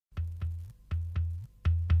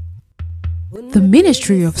The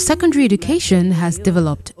Ministry of Secondary Education has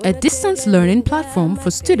developed a distance learning platform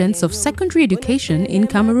for students of secondary education in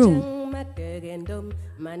Cameroon.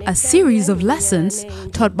 A series of lessons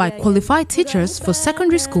taught by qualified teachers for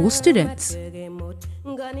secondary school students.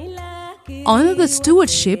 Under the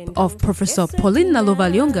stewardship of Professor Pauline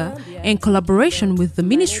Nalovalyonga, in collaboration with the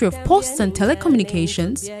Ministry of Posts and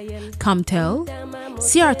Telecommunications, Camtel,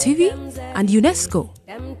 CRTV, and UNESCO.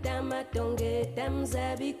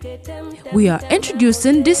 We are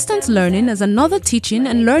introducing distance learning as another teaching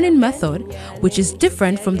and learning method which is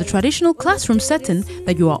different from the traditional classroom setting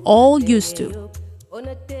that you are all used to.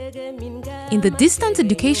 In the distance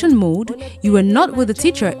education mode, you are not with the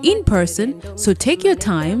teacher in person, so take your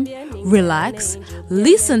time, relax,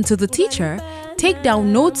 listen to the teacher, take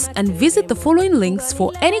down notes and visit the following links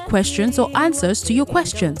for any questions or answers to your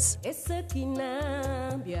questions.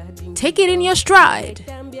 Take it in your stride.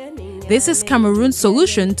 This is Cameroon's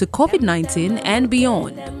solution to COVID-19 and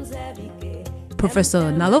beyond.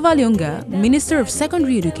 Professor Nalovalyonga, Minister of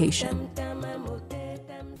Secondary Education.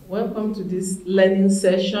 Welcome to this learning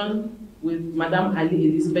session with Madam Ali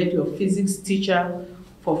Elizabeth, your physics teacher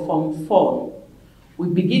for Form 4. We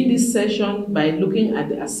begin this session by looking at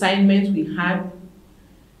the assignment we had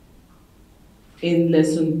in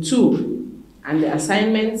Lesson 2. And the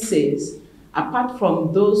assignment says, apart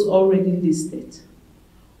from those already listed,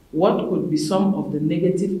 what could be some of the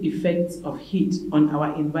negative effects of heat on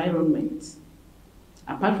our environment?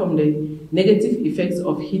 Apart from the negative effects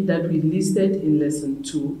of heat that we listed in Lesson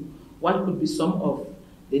 2, what could be some of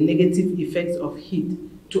the negative effects of heat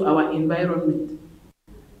to our environment?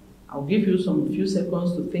 I'll give you some few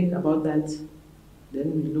seconds to think about that,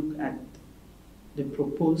 then we look at the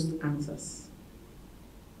proposed answers.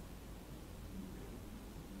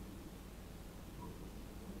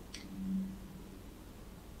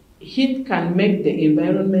 Heat can make the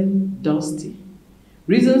environment dusty.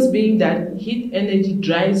 Reasons being that heat energy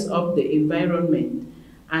dries up the environment,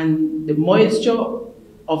 and the moisture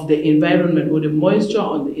of the environment, or the moisture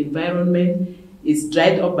on the environment, is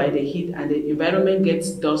dried up by the heat and the environment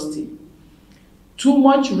gets dusty. Too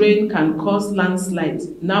much rain can cause landslides.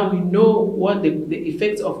 Now we know what the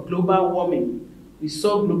effects of global warming. We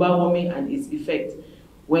saw global warming and its effect.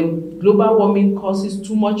 When global warming causes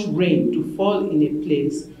too much rain to fall in a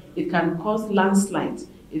place, it can cause landslides.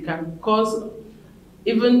 It can cause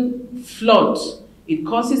even floods. It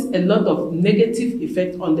causes a lot of negative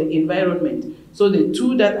effect on the environment. So the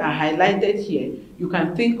two that are highlighted here, you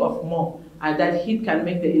can think of more, are that heat can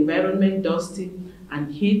make the environment dusty,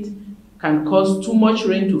 and heat can cause too much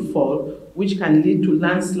rain to fall, which can lead to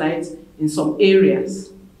landslides in some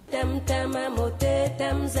areas.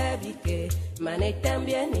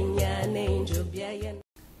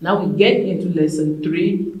 Now we get into Lesson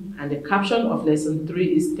 3, and the caption of Lesson 3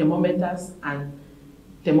 is Thermometers and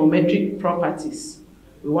Thermometric Properties.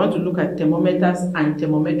 We want to look at thermometers and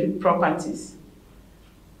thermometric properties.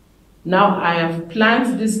 Now I have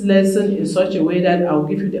planned this lesson in such a way that I'll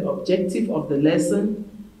give you the objective of the lesson,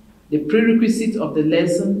 the prerequisites of the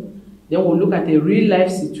lesson, then we'll look at a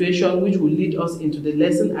real-life situation which will lead us into the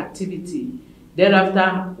lesson activity.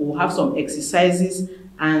 Thereafter, we'll have some exercises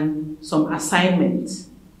and some assignments.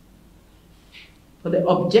 For the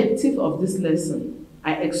objective of this lesson,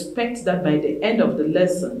 I expect that by the end of the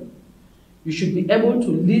lesson, you should be able to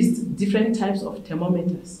list different types of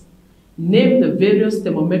thermometers, name the various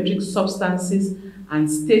thermometric substances,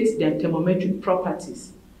 and state their thermometric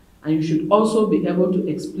properties. And you should also be able to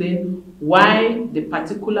explain why the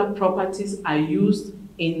particular properties are used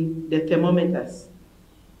in the thermometers.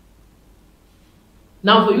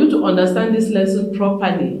 Now, for you to understand this lesson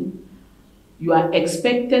properly, you are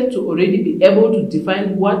expected to already be able to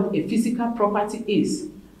define what a physical property is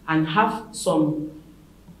and have some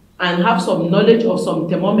knowledge of some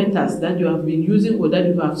thermometers that you have been using or that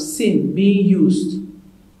you have seen being used.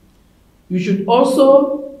 You should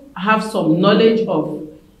also have some knowledge of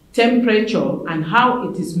temperature and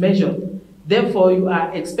how it is measured. Therefore, you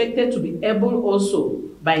are expected to be able also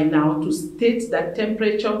by now to state that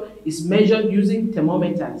temperature is measured using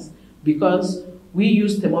thermometers, because we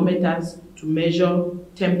use thermometers to measure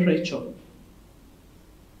temperature.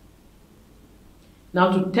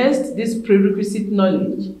 Now, to test this prerequisite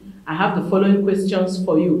knowledge, I have the following questions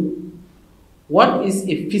for you. What is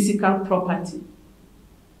a physical property?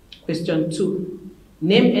 Question 2.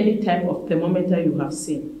 Name any type of thermometer you have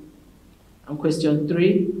seen. And question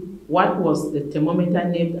 3. What was the thermometer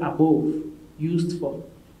named above used for?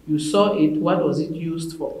 You saw it, what was it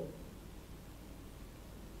used for?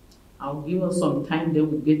 I'll give us some time, then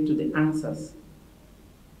we'll get to the answers.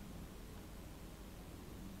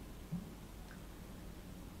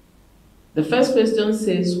 The The first question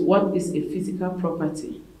says, what is a physical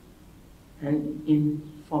property? And in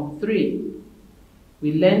Form 3,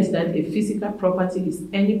 we learned that a physical property is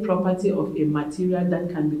any property of a material that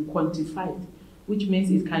can be quantified, which means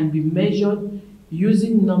it can be measured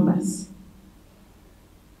using numbers.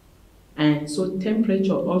 And so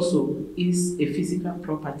temperature also is a physical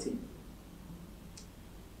property.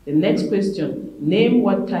 The next question, name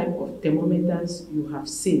what type of thermometers you have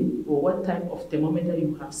seen, or what type of thermometer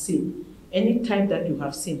you have seen. Any type that you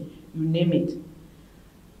have seen, you name it.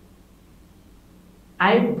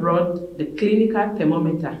 I brought the clinical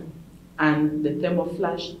thermometer and the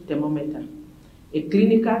thermoflash thermometer. A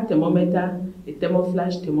clinical thermometer, a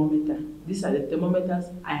thermoflash thermometer. These are the thermometers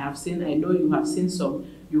I have seen. I know you have seen some.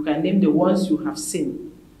 You can name the ones you have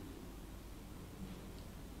seen.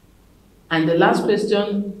 And the last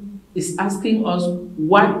question is asking us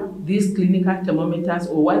what these clinical thermometers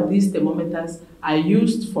or what these thermometers are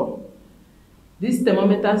used for. These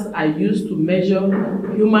thermometers are used to measure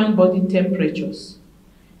human body temperatures.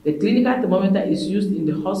 The clinical thermometer is used in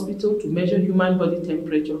the hospital to measure human body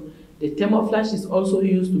temperature. The thermoflash is also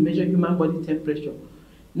used to measure human body temperature.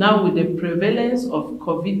 Now, with the prevalence of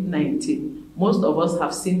COVID-19, most of us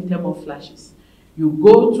have seen thermoflashes. You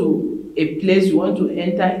go to a place, you want to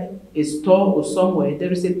enter a store or somewhere,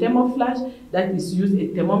 there is a thermoflash that is used, a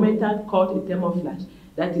thermometer called a thermoflash,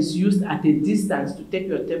 that is used at a distance to take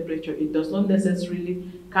your temperature. It does not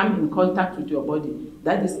necessarily come in contact with your body.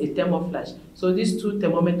 That is a thermoflash. So these two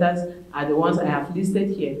thermometers are the ones I have listed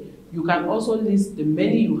here. You can also list the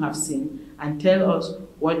many you have seen and tell us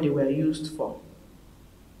what they were used for.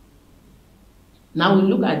 Now we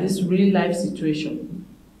look at this real life situation.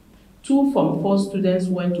 2 Form 4 students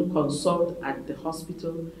went to consult at the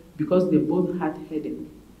hospital because they both had headache.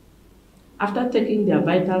 After taking their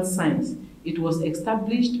vital signs, it was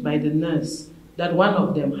established by the nurse that one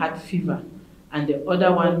of them had fever and the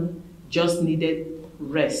other one just needed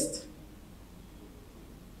rest.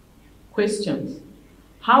 Questions.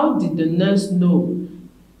 How did the nurse know?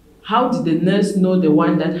 How did the nurse know the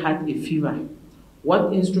one that had a fever?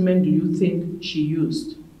 What instrument do you think she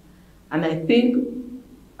used? And I think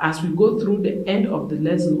as we go through the end of the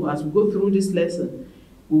lesson, or as we go through this lesson,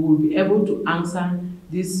 we will be able to answer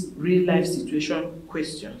this real life situation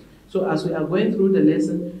question. So as we are going through the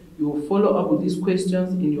lesson, you will follow up with these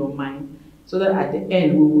questions in your mind so that at the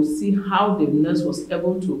end we will see how the nurse was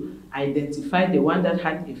able to identify the one that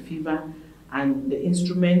had a fever and the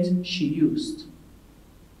instrument she used.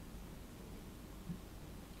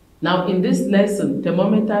 Now in this lesson,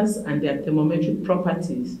 thermometers and their thermometric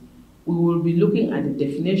properties, we will be looking at the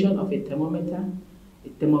definition of a thermometer, a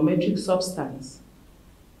thermometric substance,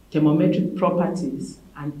 thermometric properties,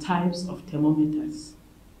 and types of thermometers.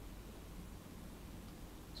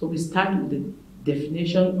 So we start with the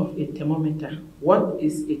definition of a thermometer. What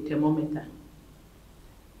is a thermometer?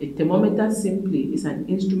 A thermometer simply is an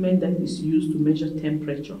instrument that is used to measure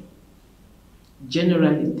temperature.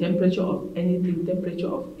 Generally, temperature of anything, temperature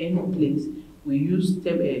of any place, we use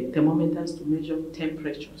thermometers to measure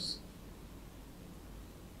temperatures.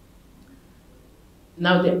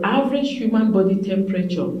 Now, the average human body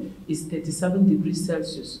temperature is 37 degrees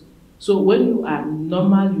Celsius. So when you are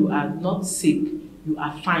normal, you are not sick, you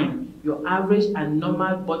are fine. Your average and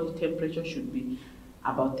normal body temperature should be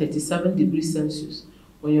about 37 degrees Celsius.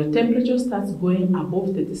 When your temperature starts going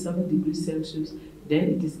above 37 degrees Celsius, then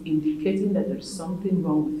it is indicating that there is something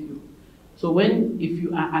wrong with you. So if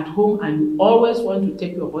you are at home and you always want to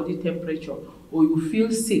take your body temperature, or you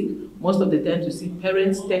feel sick, most of the time you see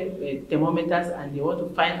parents take thermometers and they want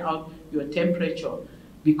to find out your temperature,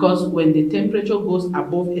 because when the temperature goes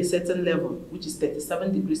above a certain level, which is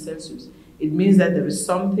 37 degrees Celsius, it means that there is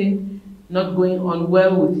something not going on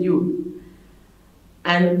well with you.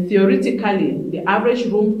 And theoretically, the average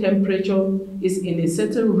room temperature is in a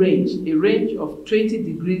certain range, a range of 20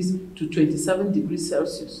 degrees to 27 degrees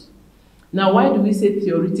Celsius. Now, why do we say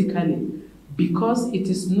theoretically? Because it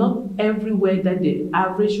is not everywhere that the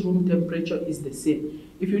average room temperature is the same.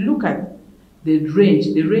 If you look at the range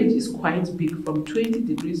is quite big, from 20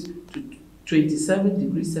 degrees to 27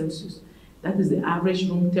 degrees Celsius. That is the average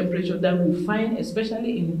room temperature that we find,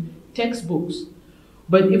 especially in textbooks.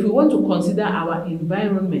 But if we want to consider our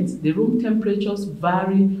environment, the room temperatures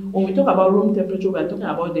vary. When we talk about room temperature, we are talking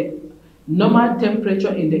about the normal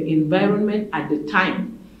temperature in the environment at the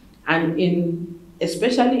time. And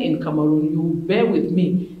especially in Cameroon, you bear with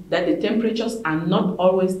me that the temperatures are not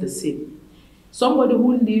always the same. Somebody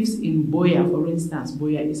who lives in Boya, for instance,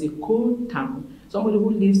 Boya is a cold town. Somebody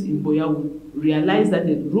who lives in Boya will realize that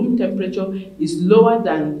the room temperature is lower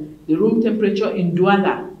than the room temperature in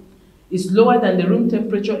Douala. It's lower than the room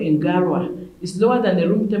temperature in Garwa. It's lower than the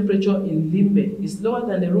room temperature in Limbe. It's lower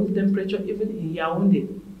than the room temperature even in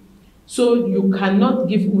Yaoundé. So you cannot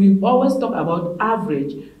give, we always talk about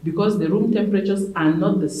average because the room temperatures are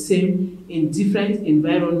not the same in different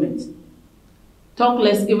environments. Talk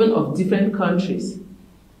less even of different countries.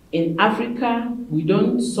 In Africa, we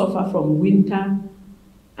don't suffer from winter,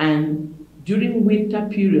 and during winter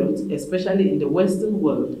periods, especially in the Western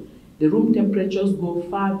world, the room temperatures go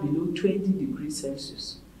far below 20 degrees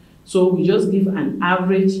Celsius. So we just give an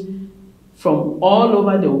average from all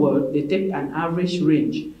over the world. They take an average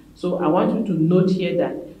range. So I want you to note here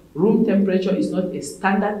that room temperature is not a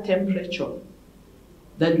standard temperature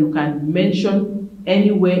that you can mention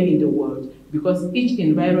anywhere in the world, because each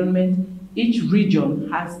environment, each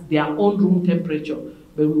region has their own room temperature,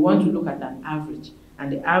 but we want to look at an average.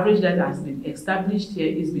 And the average that has been established here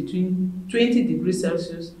is between 20 degrees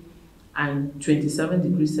Celsius and 27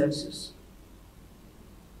 degrees Celsius.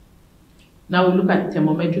 Now we look at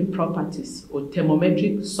thermometric properties or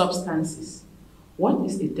thermometric substances. What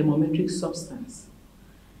is a thermometric substance?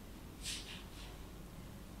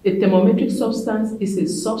 A thermometric substance is a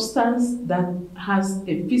substance that has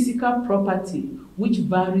a physical property which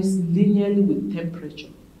varies linearly with temperature.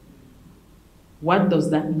 What does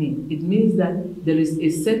that mean? It means that there is a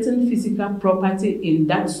certain physical property in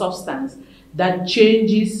that substance that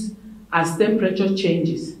changes as temperature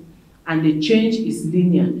changes, and the change is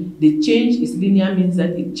linear. The change is linear means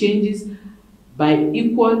that it changes by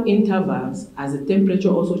equal intervals as the temperature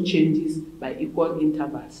also changes by equal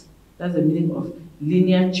intervals. That's the meaning of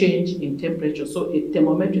linear change in temperature. So a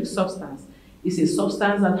thermometric substance is a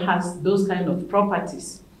substance that has those kind of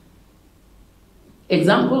properties.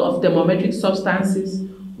 Example of thermometric substances,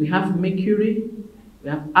 we have mercury, we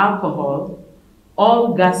have alcohol,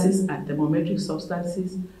 all gases are thermometric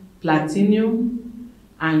substances, platinum,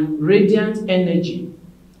 and radiant energy.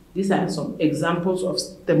 These are some examples of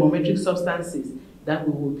thermometric substances that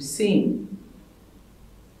we will be seeing.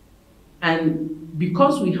 And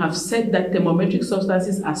because we have said that thermometric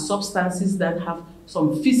substances are substances that have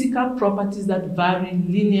some physical properties that vary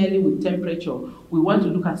linearly with temperature, we want to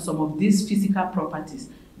look at some of these physical properties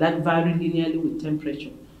that vary linearly with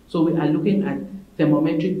temperature. So we are looking at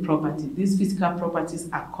thermometric properties. These physical properties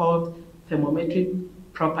are called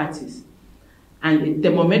thermometric properties. And a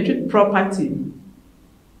thermometric property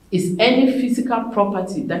is any physical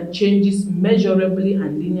property that changes measurably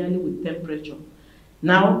and linearly with temperature.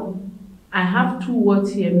 Now, I have two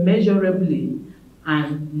words here, measurably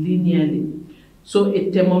and linearly. So a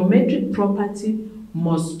thermometric property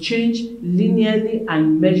must change linearly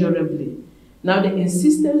and measurably. Now, the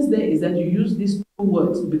insistence there is that you use these two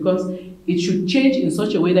words because it should change in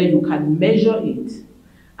such a way that you can measure it,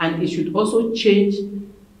 and it should also change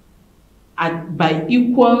by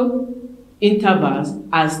equal intervals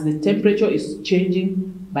as the temperature is changing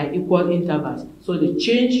by equal intervals. So the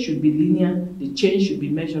change should be linear, the change should be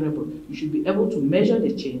measurable. You should be able to measure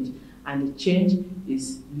the change, and the change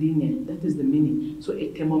is linear. That is the meaning. So a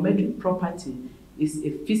thermometric property is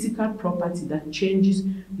a physical property that changes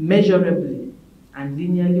measurably and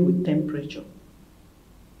linearly with temperature.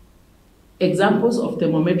 Examples of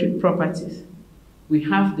thermometric properties. We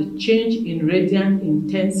have the change in radiant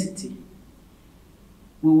intensity.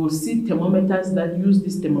 We will see thermometers that use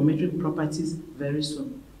these thermometric properties very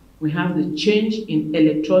soon. We have the change in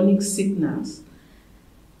electronic signals.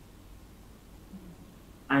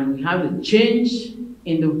 And we have the change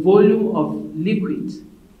in the volume of liquid,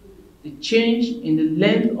 the change in the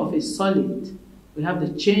length of a solid. We have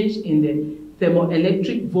the change in the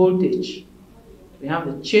thermoelectric voltage. We have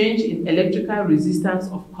the change in electrical resistance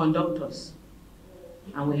of conductors.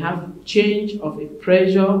 And we have change of a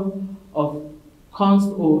pressure of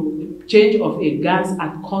change of a gas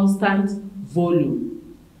at constant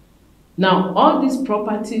volume. Now, all these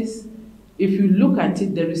properties, if you look at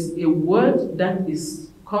it, there is a word that is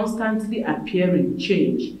constantly appearing,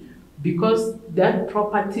 change, because that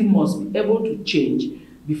property must be able to change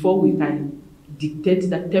before we can dictate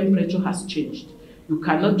that temperature has changed. You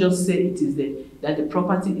cannot just say it is that the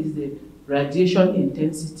property is the radiation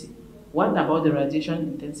intensity. What about the radiation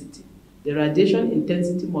intensity? The radiation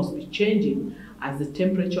intensity must be changing as the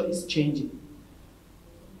temperature is changing.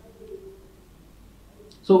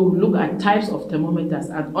 So we look at types of thermometers,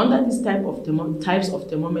 and under this types of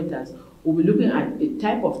thermometers, we'll be looking at a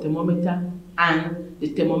type of thermometer and the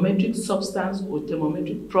thermometric substance or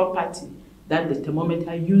thermometric property that the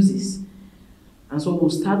thermometer uses. And so we'll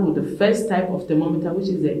start with the first type of thermometer, which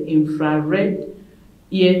is the infrared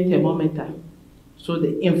ear thermometer. So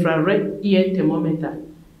the infrared ear thermometer,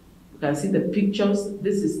 you can see the pictures.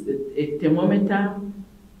 This is a thermometer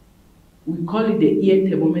We call it the ear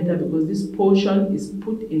thermometer because this portion is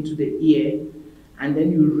put into the ear, and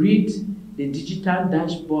then you read the digital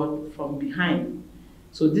dashboard from behind.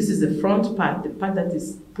 So this is the front part, the part that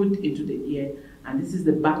is put into the ear, and this is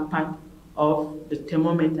the back part of the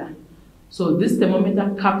thermometer. So this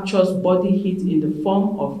thermometer captures body heat in the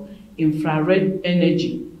form of infrared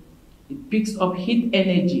energy. It picks up heat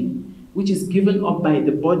energy, which is given up by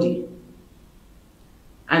the body.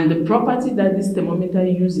 And the property that this thermometer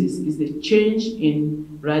uses is the change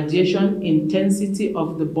in radiation intensity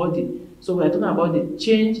of the body. So we are talking about the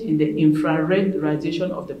change in the infrared radiation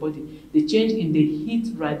of the body, the change in the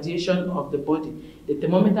heat radiation of the body. The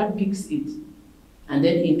thermometer picks it and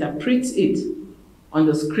then interprets it on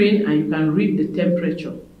the screen, and you can read the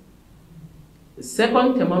temperature. The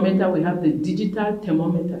second thermometer, we have the digital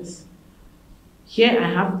thermometers. Here I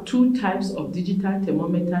have two types of digital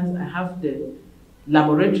thermometers. I have the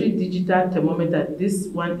laboratory digital thermometer. This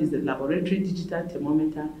one is the laboratory digital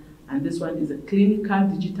thermometer, and this one is a clinical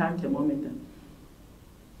digital thermometer.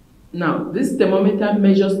 Now, this thermometer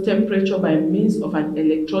measures temperature by means of an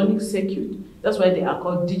electronic circuit. That's why they are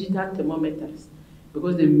called digital thermometers,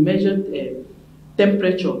 because they measure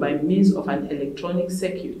temperature by means of an electronic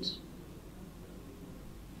circuit.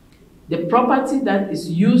 The property that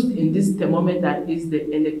is used in this thermometer is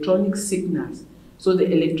the electronic signals. So the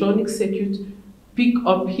electronic circuit pick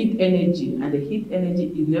up heat energy, and the heat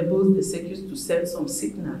energy enables the circuits to send some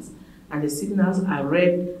signals, and the signals are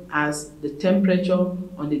read as the temperature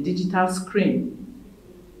on the digital screen.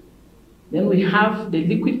 Then we have the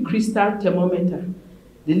liquid crystal thermometer.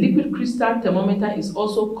 The liquid crystal thermometer is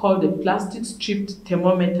also called the plastic stripped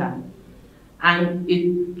thermometer, and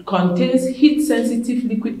it contains heat-sensitive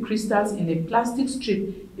liquid crystals in a plastic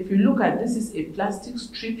strip. If you look at this, is a plastic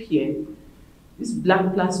strip here. This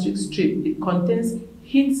black plastic strip, it contains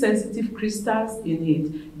heat-sensitive crystals in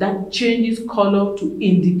it that changes color to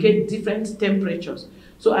indicate different temperatures.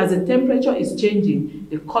 So as the temperature is changing,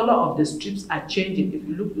 the color of the strips are changing. If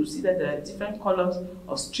you look, you'll see that there are different colors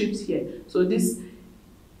of strips here. So this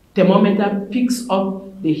thermometer picks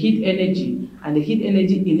up the heat energy, and the heat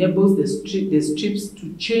energy enables the strips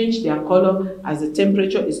to change their color as the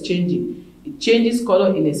temperature is changing. It changes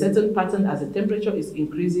color in a certain pattern as the temperature is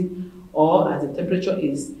increasing or as the temperature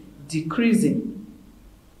is decreasing.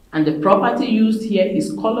 And the property used here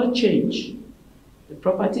is color change. The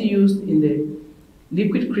property used in the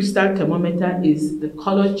liquid crystal thermometer is the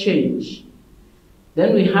color change.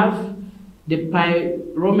 Then we have the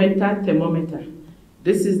pyrometer thermometer.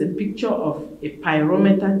 This is the picture of a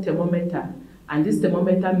pyrometer thermometer, and this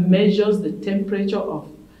thermometer measures the temperature of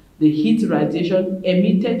the heat radiation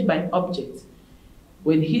emitted by objects.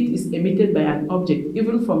 When heat is emitted by an object,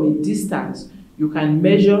 even from a distance, you can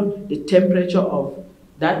measure the temperature of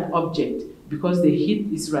that object because the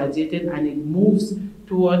heat is radiated and it moves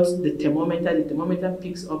towards the thermometer. The thermometer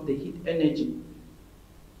picks up the heat energy.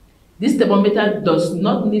 This thermometer does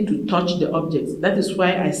not need to touch the object. That is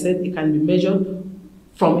why I said it can be measured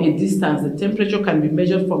from a distance. The temperature can be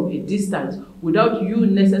measured from a distance without you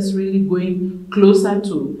necessarily going closer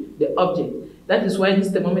to the object. That is why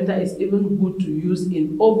this thermometer is even good to use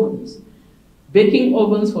in ovens. Baking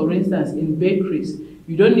ovens, for instance, in bakeries,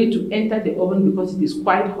 you don't need to enter the oven because it is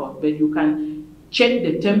quite hot, but you can check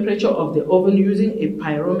the temperature of the oven using a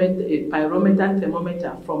pyrometer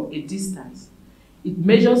thermometer from a distance. It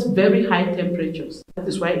measures very high temperatures. That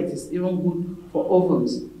is why it is even good for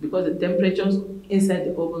ovens, because the temperatures inside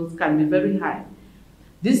the ovens can be very high.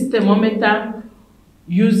 This thermometer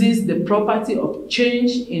uses the property of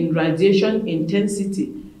change in radiation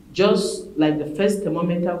intensity, just like the first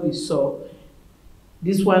thermometer we saw.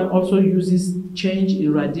 This one also uses change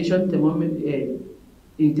in radiation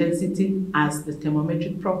intensity as the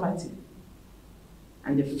thermometric property.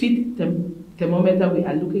 And the fifth thermometer we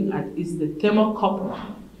are looking at is the thermocouple.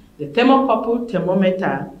 The thermocouple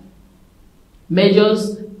thermometer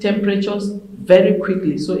measures temperatures very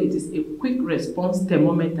quickly, so it is a quick response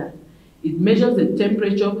thermometer. It measures the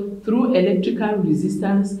temperature through electrical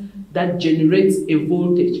resistance that generates a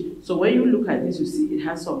voltage. So when you look at this, you see it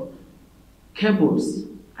has some cables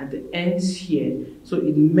at the ends here. So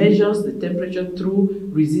it measures the temperature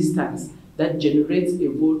through resistance that generates a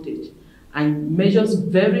voltage and measures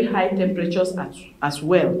very high temperatures as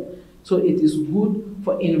well. So it is good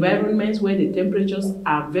for environments where the temperatures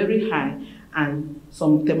are very high and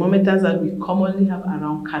some thermometers that we commonly have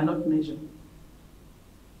around cannot measure.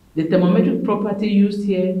 The thermometric property used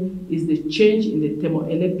here is the change in the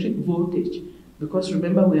thermoelectric voltage, because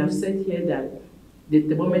remember we have said here that the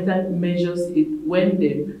thermometer measures it when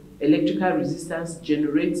the electrical resistance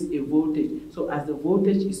generates a voltage. So as the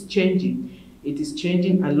voltage is changing, it is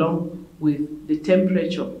changing along with the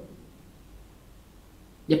temperature.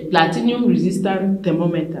 The platinum resistant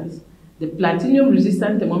thermometers. The platinum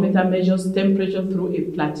resistant thermometer measures temperature through a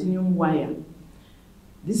platinum wire.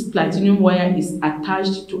 This platinum wire is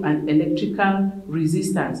attached to an electrical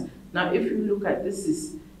resistance. Now, if you look at this,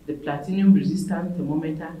 is the platinum resistant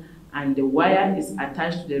thermometer, and the wire is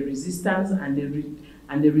attached to the resistance, and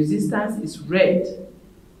the resistance is read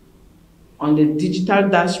on the digital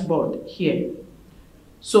dashboard here.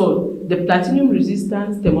 So the platinum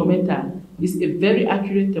resistant thermometer is a very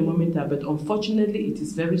accurate thermometer, but unfortunately it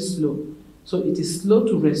is very slow. So it is slow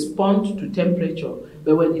to respond to temperature,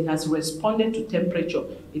 but when it has responded to temperature,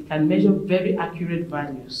 it can measure very accurate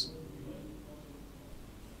values.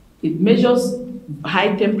 It measures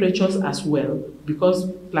high temperatures as well,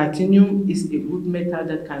 because platinum is a good metal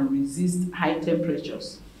that can resist high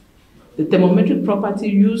temperatures. The thermometric property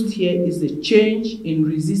used here is the change in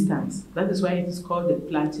resistance. That is why it is called the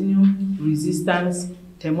platinum resistance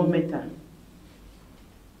thermometer.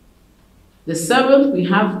 The seventh, we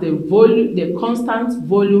have the constant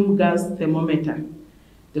volume gas thermometer.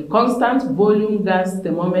 The constant volume gas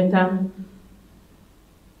thermometer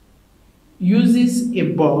uses a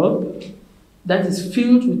bulb that is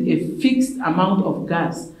filled with a fixed amount of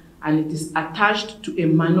gas, and it is attached to a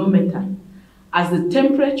manometer. As the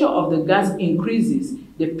temperature of the gas increases,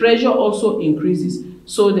 the pressure also increases.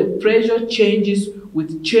 So the pressure changes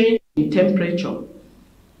with change in temperature.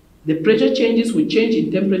 The pressure changes with change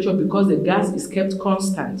in temperature because the gas is kept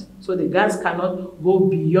constant. So the gas cannot go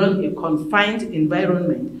beyond a confined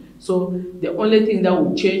environment. So the only thing that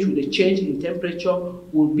will change with the change in temperature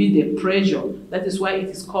will be the pressure. That is why it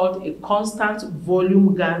is called a constant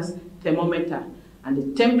volume gas thermometer. And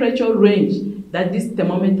the temperature range that this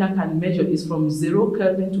thermometer can measure is from 0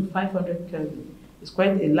 Kelvin to 500 Kelvin. It's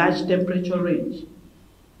quite a large temperature range.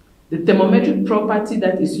 The thermometric property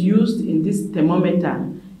that is used in this thermometer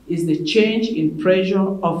is the change in pressure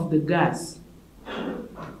of the gas.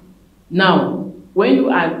 Now, when you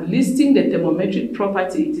are listing the thermometric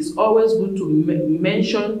property, it is always good to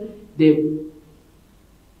mention the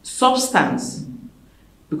substance,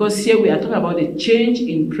 because here we are talking about the change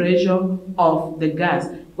in pressure of the gas.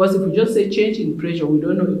 Because if we just say change in pressure, we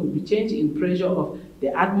don't know. It could be change in pressure of the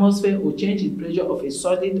atmosphere or change in pressure of a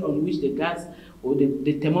solid on which the gas or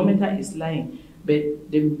the thermometer is lying.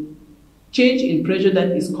 But the change in pressure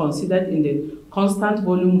that is considered in the constant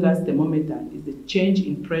volume gas thermometer is the change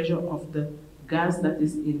in pressure of the gas that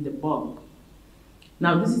is in the bulb.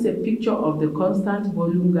 Now, this is a picture of the constant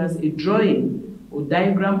volume gas, a drawing or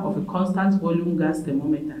diagram of a constant volume gas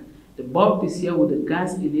thermometer. The bulb is here with the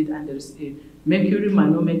gas in it, and there is a mercury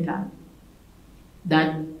manometer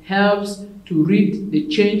that helps to read the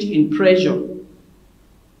change in pressure.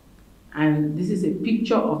 And this is a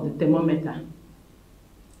picture of the thermometer,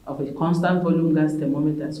 of a constant volume gas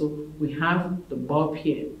thermometer. So we have the bulb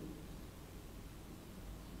here.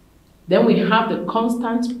 Then we have the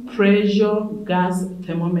constant pressure gas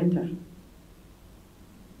thermometer.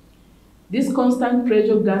 This constant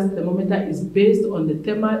pressure gas thermometer is based on the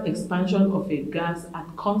thermal expansion of a gas at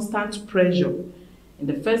constant pressure. In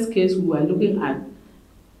the first case, we were looking at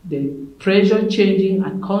the pressure changing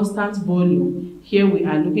at constant volume. Here we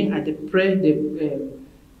are looking at the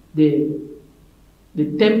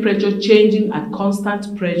temperature changing at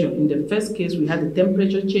constant pressure. In the first case, we had the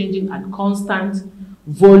temperature changing at constant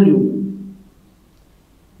volume.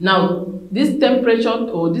 Now, this temperature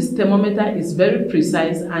or this thermometer is very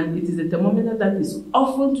precise, and it is a thermometer that is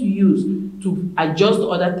often used to adjust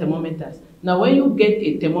other thermometers. Now, when you get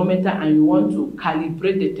a thermometer and you want to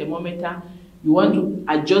calibrate the thermometer, you want to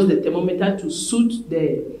adjust the thermometer to suit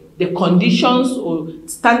the conditions or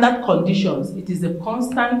standard conditions, it is a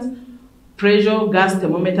constant pressure gas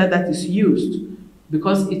thermometer that is used,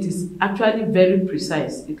 because it is actually very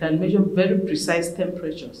precise. It can measure very precise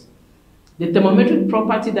temperatures. The thermometric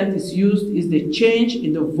property that is used is the change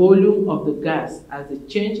in the volume of the gas. As the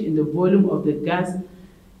change in the volume of the gas,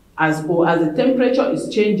 as the temperature is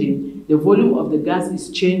changing, the volume of the gas is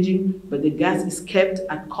changing, but the gas is kept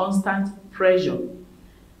at constant pressure.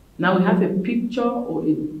 Now we have a picture or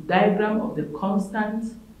a diagram of the constant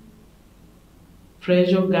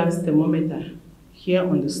pressure gas thermometer here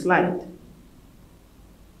on the slide.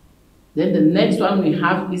 Then the next one we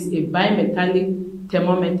have is a bimetallic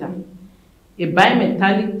thermometer. A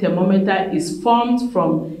bimetallic thermometer is formed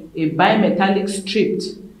from a bimetallic strip.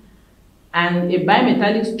 And a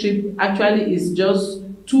bimetallic strip actually is just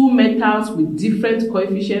two metals with different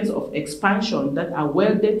coefficients of expansion that are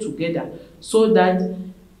welded together so that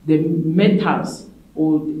the metals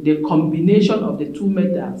or the combination of the two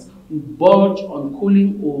metals will bulge on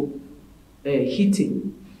cooling or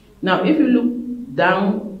heating. Now, if you look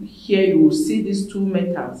down here, you will see these two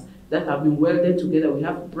metals that have been welded together. We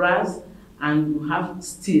have brass and we have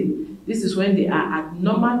steel. This is when they are at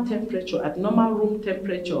normal temperature, at normal room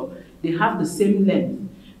temperature. They have the same length.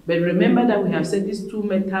 But remember that we have said these two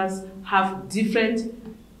metals have different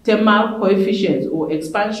thermal coefficients or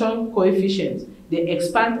expansion coefficients. They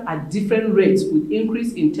expand at different rates with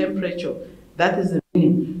increase in temperature. That is the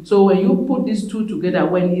meaning. So when you put these two together,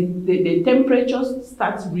 when the temperature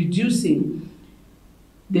starts reducing,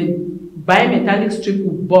 the bimetallic strip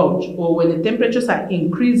will bulge, or when the temperatures are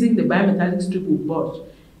increasing, the bimetallic strip will bulge.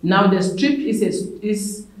 Now the strip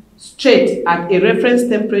is straight at a reference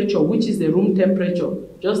temperature, which is the room temperature,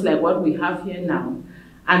 just like what we have here now.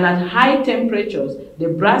 And at high temperatures, the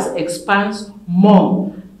brass expands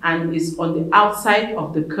more and is on the outside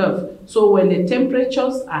of the curve. So when the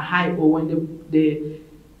temperatures are high, or when the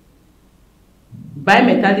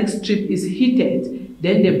bimetallic strip is heated,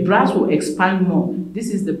 then the brass will expand more.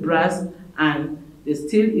 This is the brass and the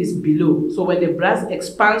steel is below. So when the brass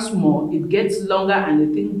expands more, it gets longer and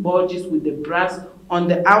the thing bulges with the brass on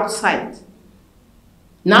the outside.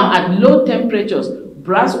 Now at low temperatures,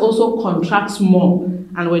 brass also contracts more.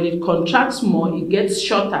 And when it contracts more, it gets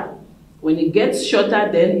shorter. When it gets shorter,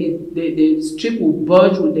 then the strip will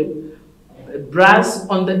bulge with the brass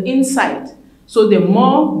on the inside. So the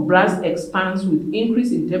more brass expands with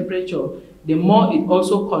increase in temperature, the more it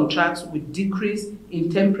also contracts with decrease in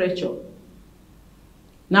temperature.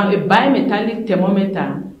 Now a bimetallic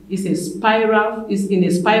thermometer is in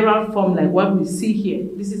a spiral form like what we see here.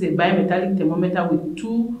 This is a bimetallic thermometer with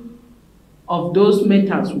two of those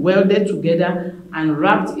metals welded together and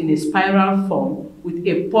wrapped in a spiral form with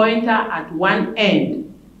a pointer at one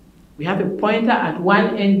end. We have a pointer at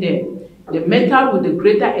one end there. The metal with the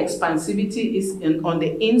greater expansivity is on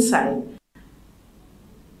the inside.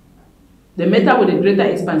 The metal with the greater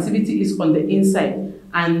expansivity is on the inside,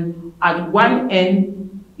 and at one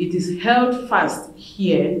end it is held fast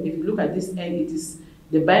here. If you look at this end, it is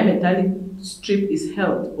the bimetallic strip is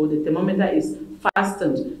held, or the thermometer is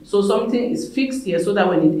fastened. So something is fixed here so that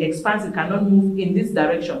when it expands, it cannot move in this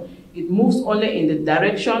direction. It moves only in the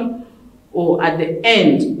direction or at the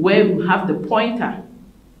end where we have the pointer.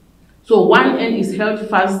 So one end is held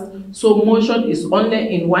fast, so motion is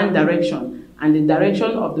only in one direction, and the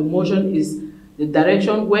direction of the motion is the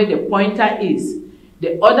direction where the pointer is.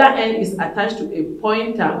 The other end is attached to a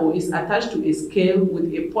pointer, or is attached to a scale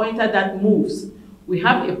with a pointer that moves. We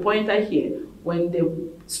have a pointer here. When the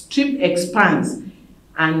strip expands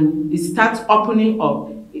and it starts opening up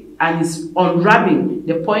and is unwrapping,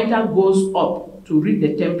 the pointer goes up to read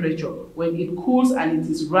the temperature. When it cools and it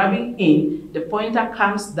is rubbing in, the pointer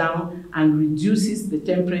comes down and reduces the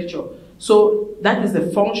temperature. So that is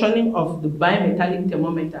the functioning of the bimetallic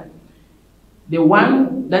thermometer. The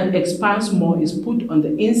one that expands more is put on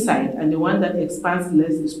the inside, and the one that expands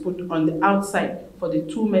less is put on the outside for the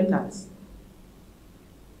two metals.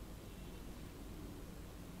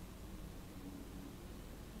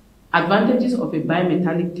 Advantages of a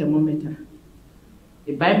bimetallic thermometer.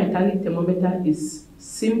 A bimetallic thermometer is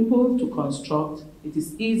simple to construct, it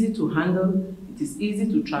is easy to handle, it is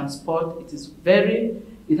easy to transport, it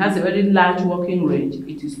has a very large working range,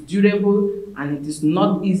 it is durable, and it is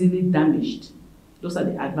not easily damaged. Those are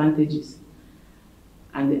the advantages.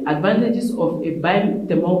 And the advantages of a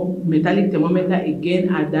bimetallic thermometer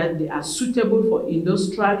again are that they are suitable for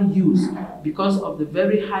industrial use because of the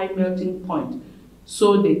very high melting point.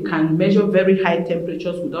 So they can measure very high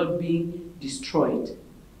temperatures without being destroyed.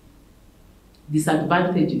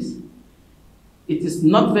 Disadvantages. It is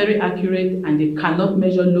not very accurate, and they cannot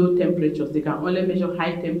measure low temperatures. They can only measure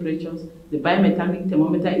high temperatures. The bimetallic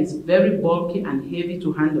thermometer is very bulky and heavy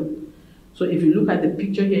to handle. So if you look at the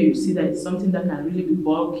picture here, you see that it's something that can really be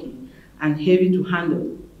bulky and heavy to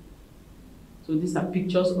handle. So these are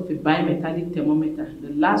pictures of a bimetallic thermometer.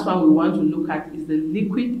 The last one we want to look at is the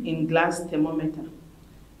liquid in glass thermometer.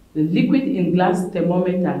 The liquid in glass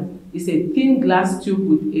thermometer is a thin glass tube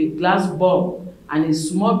with a glass bulb and a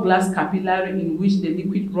small glass capillary in which the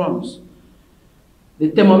liquid runs.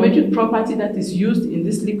 The thermometric property that is used in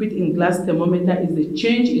this liquid in glass thermometer is the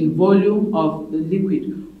change in volume of the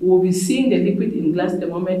liquid. We will be seeing the liquid in glass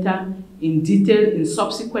thermometer in detail in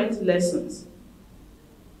subsequent lessons.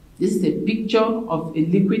 This is a picture of a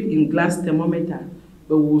liquid in glass thermometer,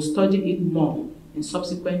 but we will study it more in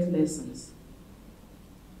subsequent lessons.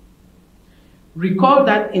 Recall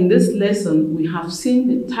that in this lesson, we have seen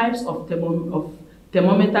the types of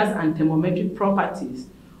thermometers and thermometric properties.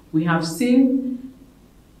 We have seen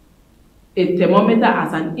a thermometer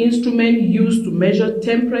as an instrument used to measure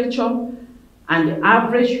temperature and the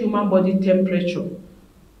average human body temperature.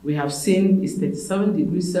 we have seen is 37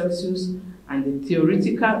 degrees Celsius, and the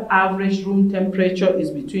theoretical average room temperature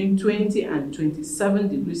is between 20 and 27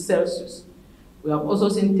 degrees Celsius. We have also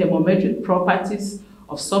seen thermometric properties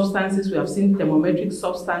of substances. We have seen thermometric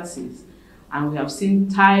substances, and we have seen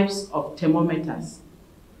types of thermometers.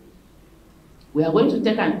 We are going to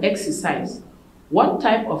take an exercise. What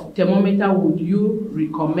type of thermometer would you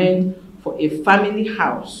recommend for a family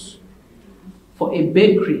house, for a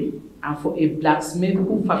bakery, and for a blacksmith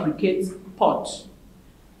who fabricates pots?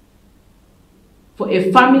 For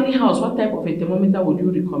a family house, what type of a thermometer would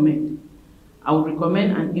you recommend? I would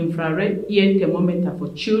recommend an infrared ear thermometer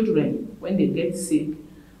for children when they get sick.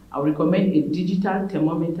 I would recommend a digital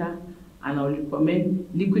thermometer, and I would recommend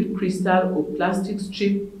liquid crystal or plastic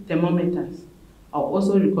strip thermometers. I would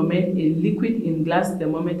also recommend a liquid in glass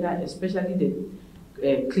thermometer, especially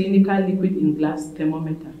the clinical liquid in glass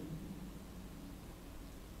thermometer.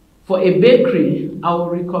 For a bakery, I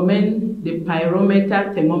would recommend the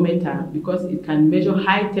pyrometer thermometer because it can measure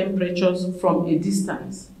high temperatures from a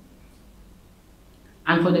distance.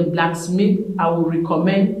 And for the blacksmith, I would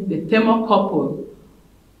recommend the thermocouple.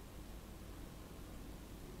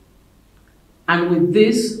 And with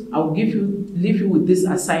this, I will leave you with this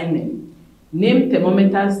assignment. Name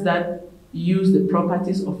thermometers that use the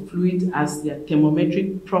properties of fluid as their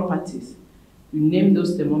thermometric properties. You name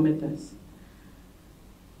those thermometers.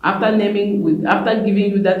 After giving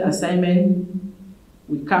you that assignment,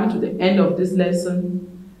 we come to the end of this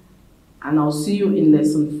lesson, and I'll see you in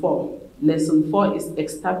lesson 4. Lesson 4 is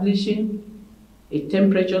establishing a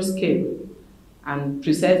temperature scale, and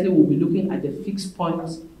precisely we'll be looking at the fixed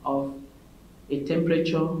points of a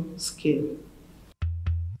temperature scale.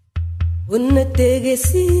 Unatege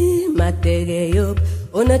si matege yob,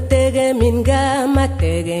 unatege minga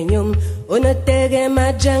matege nyum, unatege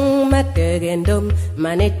majang matege ndom,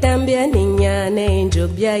 manetambia ninyane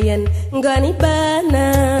njobyayen, ngani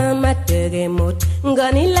bana matege mot,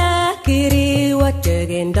 ngani lakiri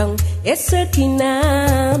watege ndong,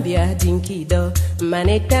 esekina bia dinkido,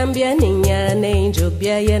 manetambia ninyane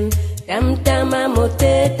njobyayen, tamtama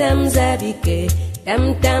mote tamzabike.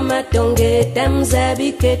 Tam tama tonge tam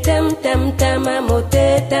zabike tam tam tama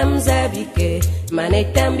mote tam zabike mane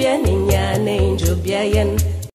tambia ninyane njobyayen